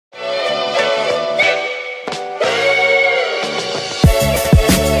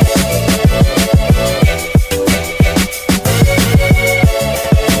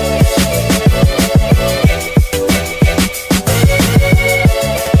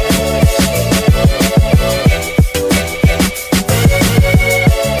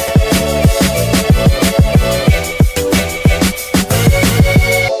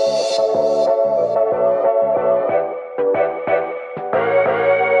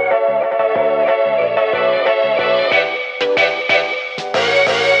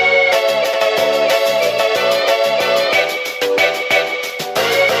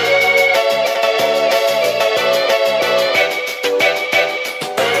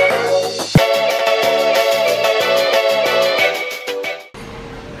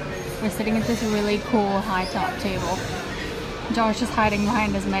sitting at this really cool high top table. Josh is hiding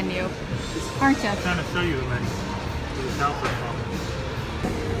behind his menu, aren't you? I'm trying to show you the menu.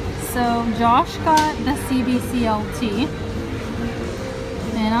 So Josh got the CBCLT,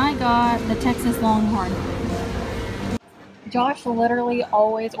 and I got the Texas Longhorn. Josh literally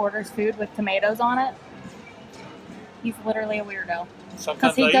always orders food with tomatoes on it. He's literally a weirdo.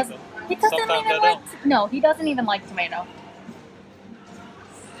 Sometimes he I doesn't. eat them. He doesn't Sometimes even I like. No, he doesn't even like tomato.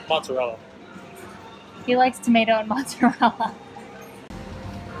 Mozzarella. He likes tomato and mozzarella.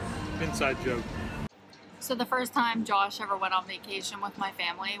 Inside joke. So the first time Josh ever went on vacation with my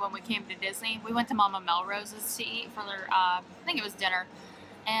family, when we came to Disney, we went to Mama Melrose's to eat for their, I think it was dinner.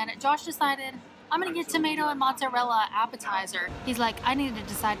 And Josh decided, I'm going to get tomato and mozzarella appetizer. He's like, I need to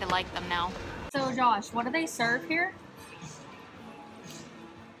decide to like them now. So Josh, what do they serve here?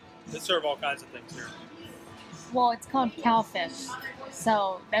 They serve all kinds of things here. Well, it's called Cowfish.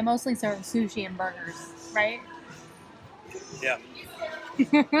 So they mostly serve sushi and burgers, right? Yeah.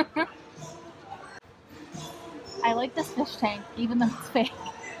 I like this fish tank, even though it's fake.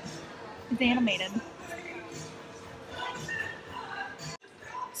 It's animated.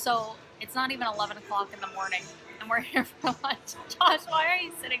 So, it's not even 11 o'clock in the morning, and we're here for lunch. Josh, why are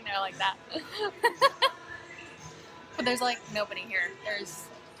you sitting there like that? But there's, like, nobody here. There's,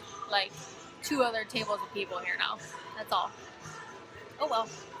 like, 2 other tables of people here now. That's all. Oh, well.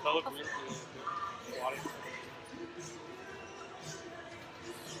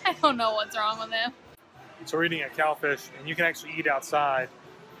 I don't know what's wrong with him. So we're eating at Cowfish, and you can actually eat outside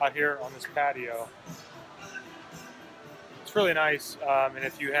out here on this patio. It's really nice, and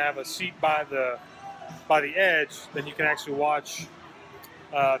if you have a seat by the edge, then you can actually watch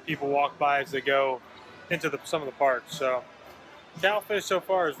people walk by as they go into some of the parks. So Cowfish so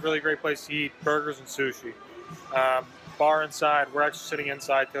far is a really great place to eat burgers and sushi. Bar inside. We're actually sitting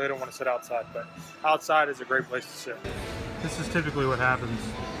inside. Taylor don't want to sit outside, but outside is a great place to sit. This is typically what happens.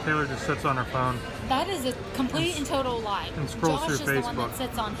 Taylor just sits on her phone. That is a complete and total lie. And scrolls Josh through is the one Facebook. that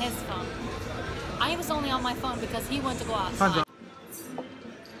sits on his phone. I was only on my phone because he went to go outside.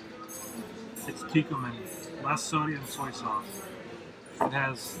 It's Kikkoman, less sodium soy sauce. It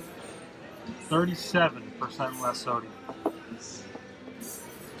has 37% less sodium.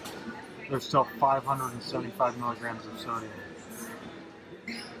 There's still 575 milligrams of sodium.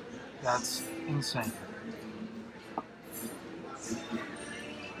 That's insane.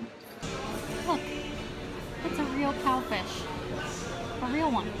 Look, it's a real cowfish. A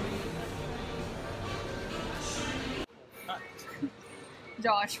real one.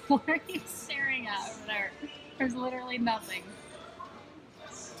 Josh, what are you staring at over there? There's literally nothing.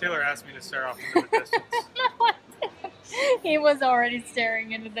 Taylor asked me to stare off into the distance. No, I didn't. He was already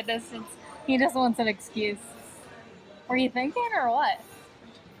staring into the distance. He just wants an excuse. Were you thinking or what?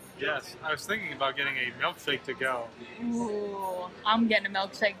 Yes, I was thinking about getting a milkshake to go. Ooh, I'm getting a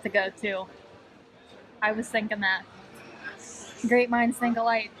milkshake to go too. I was thinking that. Great minds think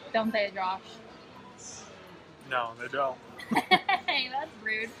alike, don't they, Josh? No, they don't. Hey, that's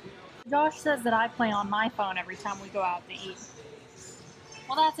rude. Josh says that I play on my phone every time we go out to eat.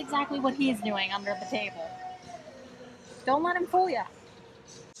 Well, that's exactly what he's doing under the table. Don't let him fool you.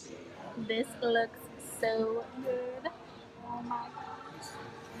 This looks so good. Oh my gosh.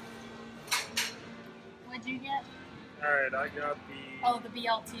 What'd you get? Alright, I got the... Oh, the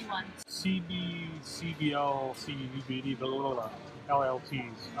BLT one. CBL, CBD, LLTs.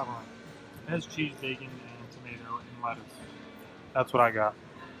 I don't know. It has cheese, bacon, and tomato, and lettuce. That's what I got.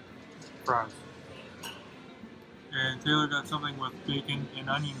 Fries. And Taylor got something with bacon and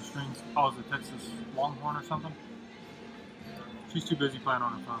onion strings. Oh, is it Texas Longhorn or something? She's too busy playing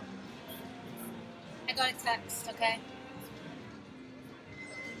on her phone. I got a text, okay?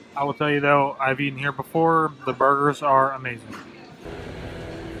 I will tell you though, I've eaten here before. The burgers are amazing.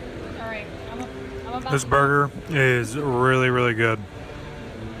 Alright, I'm about This burger is really, really good.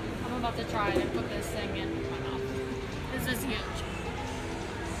 I'm about to try it and put this thing in my mouth. This is huge.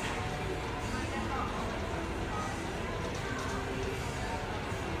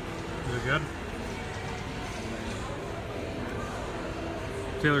 Is it good?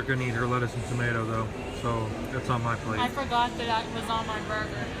 Taylor couldn't eat her lettuce and tomato though, so it's on my plate. I forgot that it was on my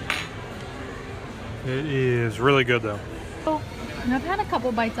burger. It is really good though. So, I've had a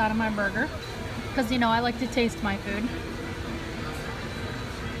couple bites out of my burger because, you know, I like to taste my food.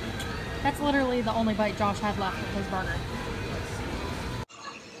 That's literally the only bite Josh had left of his burger.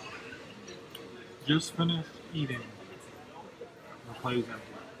 Just finished eating. The plate is empty.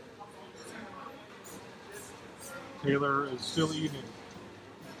 Taylor is still eating.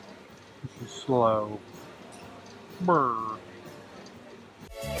 She's slow. Brr.